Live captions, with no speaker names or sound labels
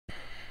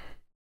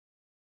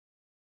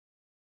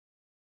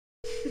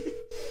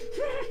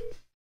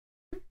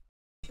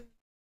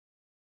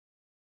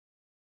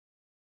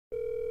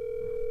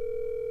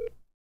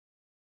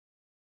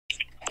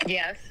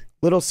Yes.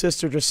 Little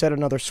sister just said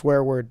another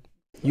swear word.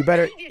 You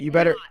better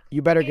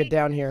get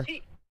down here.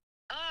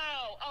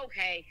 Oh,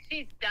 okay.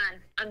 She's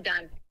done. I'm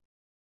done.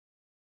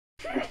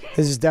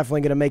 This is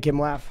definitely gonna make him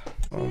laugh.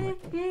 Oh my.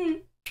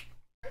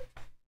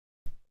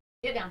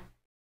 Get down.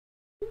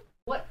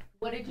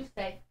 What did you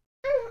say?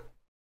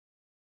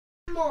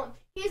 Mom,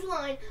 he's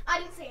lying. I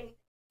didn't say anything.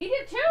 He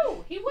did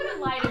too. He wouldn't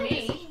lie to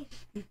me.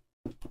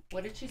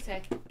 What did she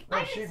say?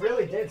 No, she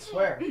really did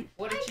swear.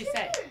 What did she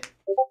say?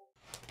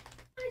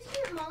 I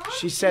didn't, Mom.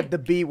 She said the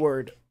B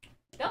word.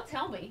 Don't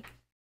tell me.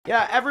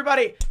 Yeah,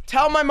 everybody,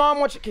 tell my mom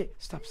what she... Okay,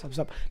 stop.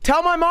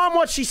 Tell my mom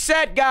what she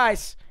said,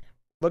 guys.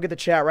 Look at the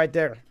chat right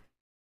there.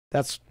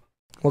 That's...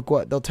 Look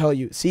what they'll tell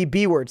you. See,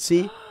 B word,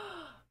 see?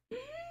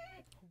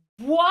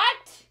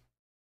 What?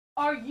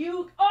 Are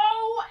you...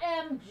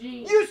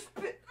 OMG. You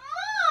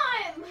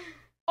Mom!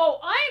 Oh,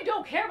 I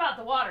don't care about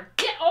the water.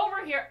 Get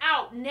over here.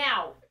 Out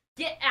now.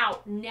 Get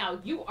out now.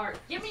 You are...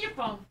 Give me your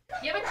phone.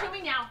 Give it to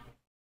me now.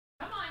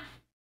 Come on.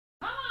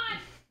 Come on.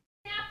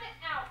 Snap it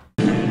out.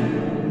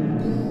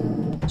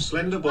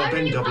 Slenderbob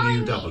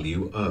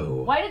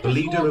NWWO, Why did the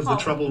leader school of the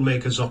call?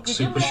 Troublemakers Ox Did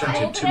you super miss school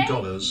chatted today?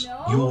 $2.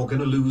 No. You're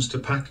gonna lose to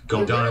Pac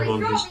Goddime on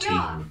his dropped me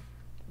off. team.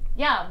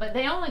 Yeah, but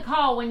they only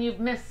call when you've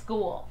missed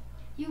school.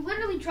 You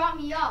literally dropped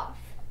me off.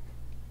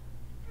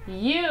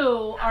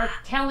 You are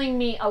telling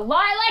me a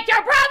lie like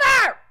your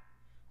brother!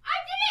 I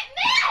didn't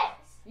miss!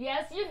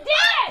 Yes, you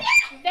did!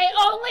 They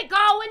only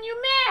call when you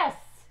miss!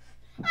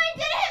 I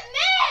didn't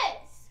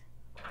miss!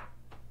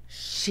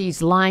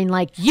 She's lying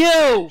like you! I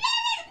didn't miss!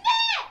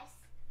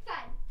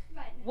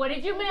 Fine. What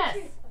did you miss?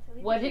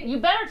 You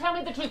better tell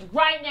me the truth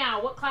right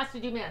now. What class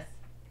did you miss?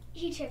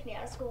 He checked me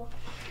out of school.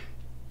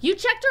 You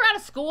checked her out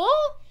of school?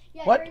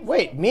 Yeah, What? during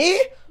Wait, second-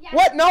 me? Yeah.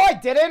 What? No, I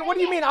didn't. What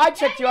do you mean I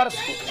checked you out of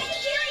During school? second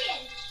period!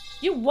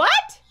 You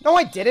what? No,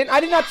 I didn't. I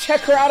did not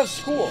check her out of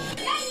school. Yeah, you did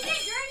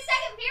during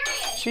second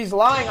period! She's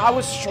lying. I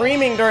was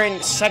streaming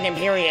during second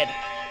period.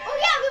 Oh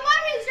yeah, we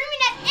wanted to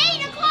streaming at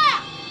 8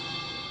 o'clock!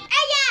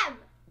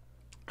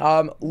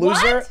 a.m.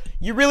 Loser, What?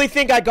 you really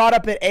think I got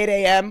up at 8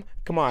 a.m.?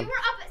 Come We on. were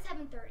up at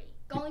 7:30,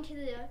 going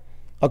to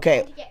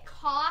Okay, get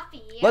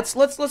coffee.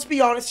 let's be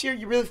honest here.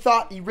 You really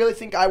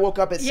think I woke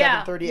up at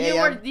 7:30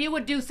 a.m.? You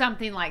would do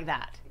something like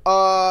that.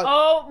 Oh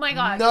Oh my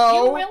God.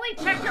 no. You really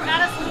checked her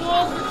out of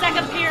school for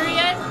second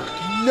period?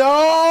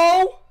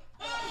 no.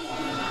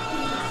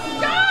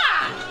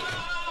 Stop!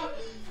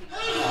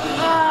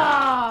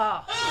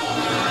 Ah.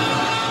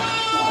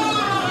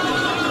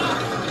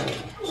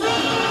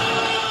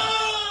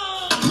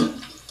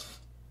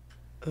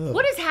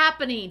 What is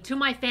happening to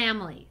my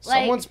family?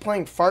 Someone's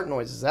playing fart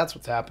noises. That's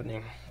what's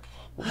happening.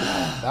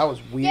 That was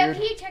Yeah, weird.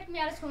 but he checked me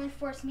out of school and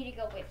forced me to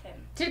go with him.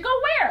 To go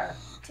where?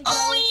 To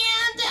go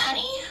yeah,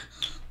 Daddy.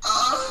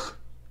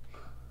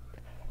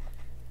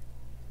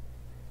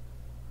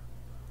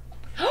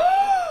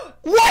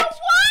 What?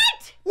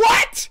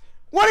 What?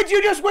 What did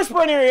you just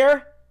whisper in your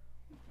ear?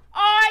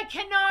 I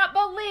cannot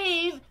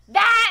believe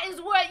that is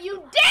what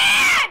you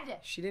did!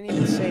 She didn't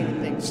even say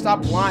anything.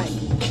 Stop lying.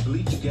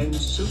 Bleach Games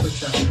super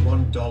chatted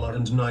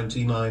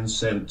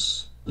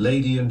 $1.99.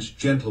 Lady and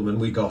gentlemen,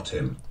 we got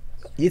him.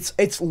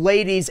 It's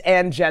ladies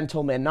and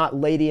gentlemen, not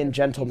lady and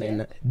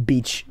gentlemen.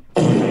 Beach.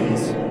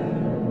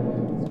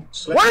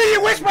 What are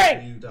you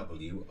whispering?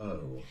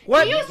 WWO.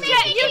 What? You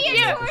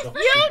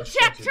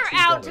checked her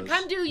out to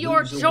come do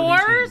your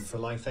chores? For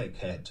life,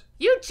 egghead.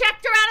 You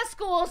checked her out of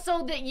school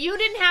so that you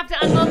didn't have to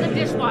unload the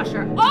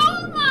dishwasher.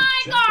 Oh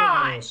my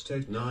God!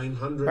 State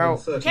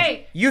 930.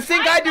 Okay. You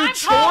think I do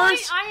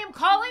chores? I am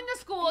calling the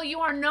school. You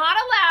are not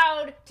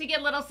allowed to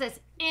get little sis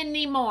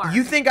anymore.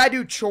 You think I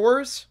do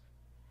chores?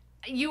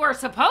 You are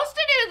supposed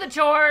to do the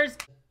chores.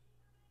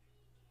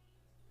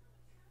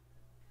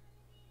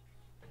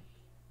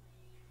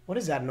 What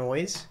is that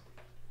noise?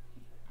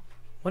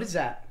 What is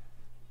that?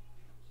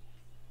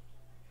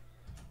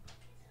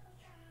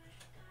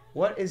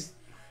 What is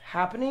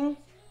happening?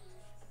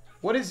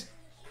 What is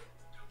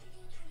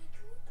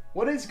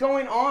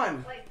going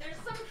on? Like, there's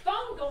some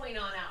phone going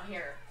on out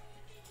here.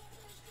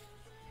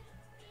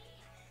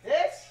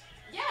 This?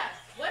 Yes.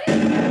 What is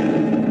it?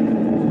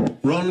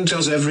 Ron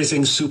does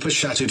everything super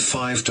chatted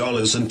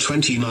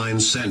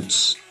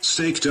 $5.29.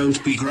 Steak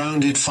don't be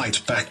grounded,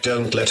 fight back,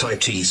 don't let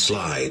IT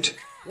slide.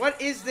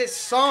 What is this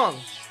song?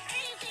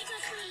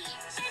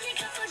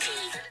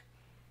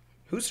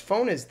 Whose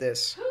phone is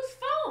this? Whose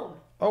phone?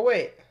 Oh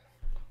wait.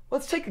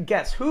 Let's take a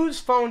guess. Whose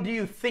phone do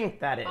you think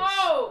that is?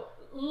 Oh,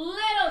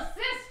 little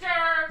sister.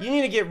 You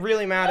need to get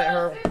really mad at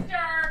her. Little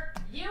sister,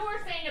 you were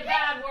saying a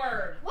bad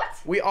word. What?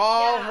 We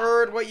all Yeah.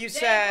 heard what you They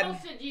said.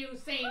 posted you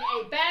saying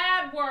a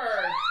bad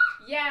word.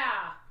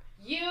 Yeah.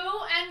 You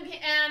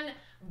and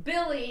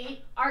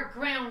Billy are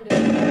grounded.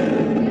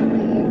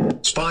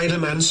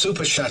 Spider-Man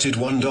super chatted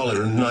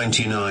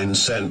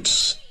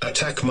 $1.99.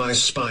 Attack my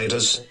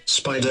spiders.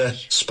 Spider.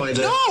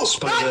 No,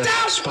 Spider. not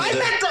that. Spider. I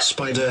meant the-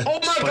 Spider. Oh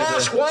my Spider,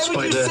 gosh, why would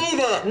you Spider. say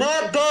that?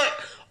 Not that.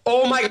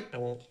 Oh my.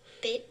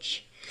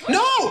 Bitch.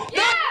 No!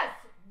 Yes!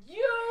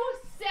 You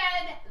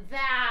said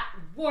that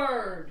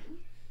word.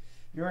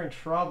 You're in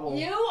trouble.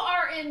 You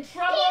are in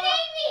trouble. He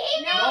made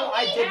me. No,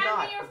 I did Hand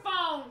not. me your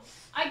phone.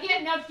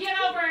 Now get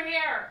over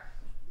here.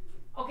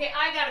 Okay,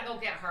 I gotta go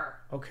get her.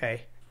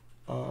 Okay.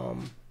 I'll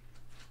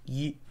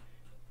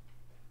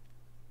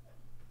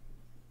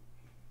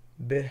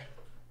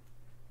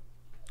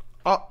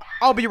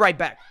be right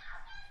back.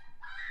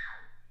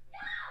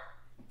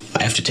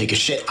 I have to take a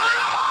shit.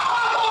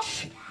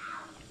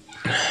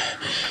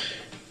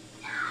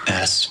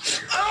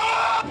 Ass.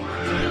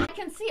 I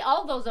can see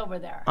all those over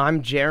there.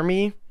 I'm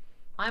Jeremy.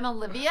 I'm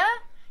Olivia.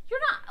 You're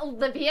not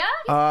Olivia.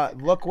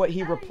 Look what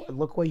he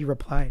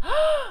replied.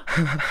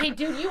 Hey,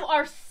 dude, you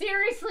are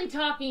seriously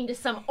talking to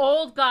some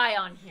old guy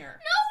on here.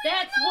 No,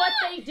 that's what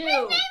they do. His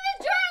name is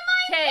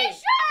Jeremiah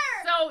Fisher.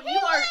 So you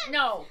are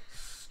no.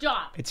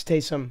 Stop. It's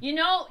Taysom. You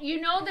know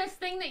this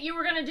thing that you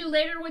were gonna do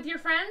later with your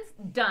friends?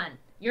 Done.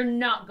 You're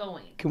not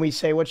going. Can we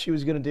say what she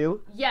was gonna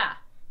do? Yeah.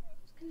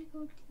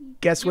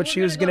 Guess what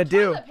she was gonna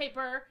do? Toilet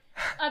paper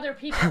other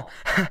people,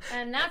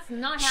 and that's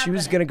not happening. She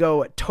was gonna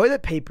go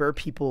toilet paper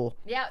people.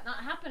 Yeah, not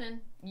happening.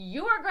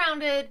 You are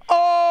grounded.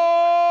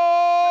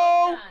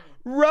 Oh,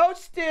 Done.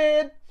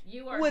 roasted.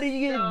 You are. What are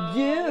you gonna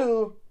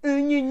do?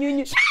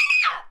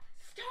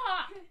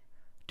 Stop!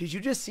 Did you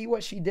just see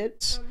what she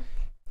did?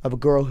 Of a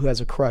girl who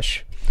has a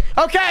crush.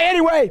 Okay,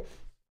 anyway.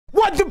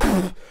 What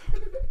the?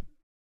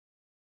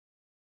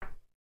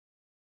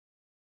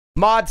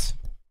 Mods,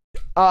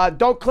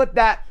 don't clip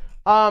that.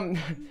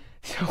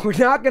 So we're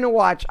not gonna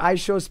watch I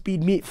Show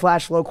Speed Meet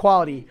Flash Low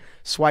Quality,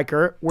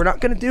 Swiker. We're not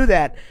gonna do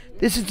that.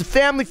 This is the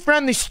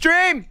family-friendly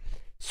stream.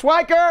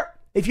 Swiker,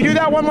 if you do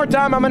that one more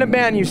time, I'm gonna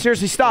ban you.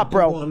 Seriously, stop,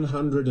 bro.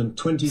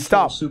 124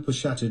 Stop. super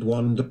chatted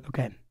one.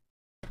 Okay.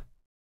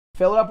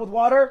 Fill it up with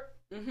water.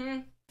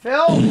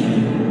 Fill.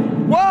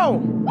 Whoa!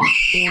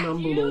 Four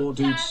number law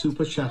dude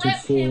super chatted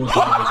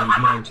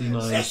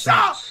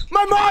 $4.99.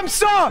 My mom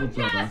saw.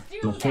 Brother,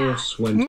 the horse went.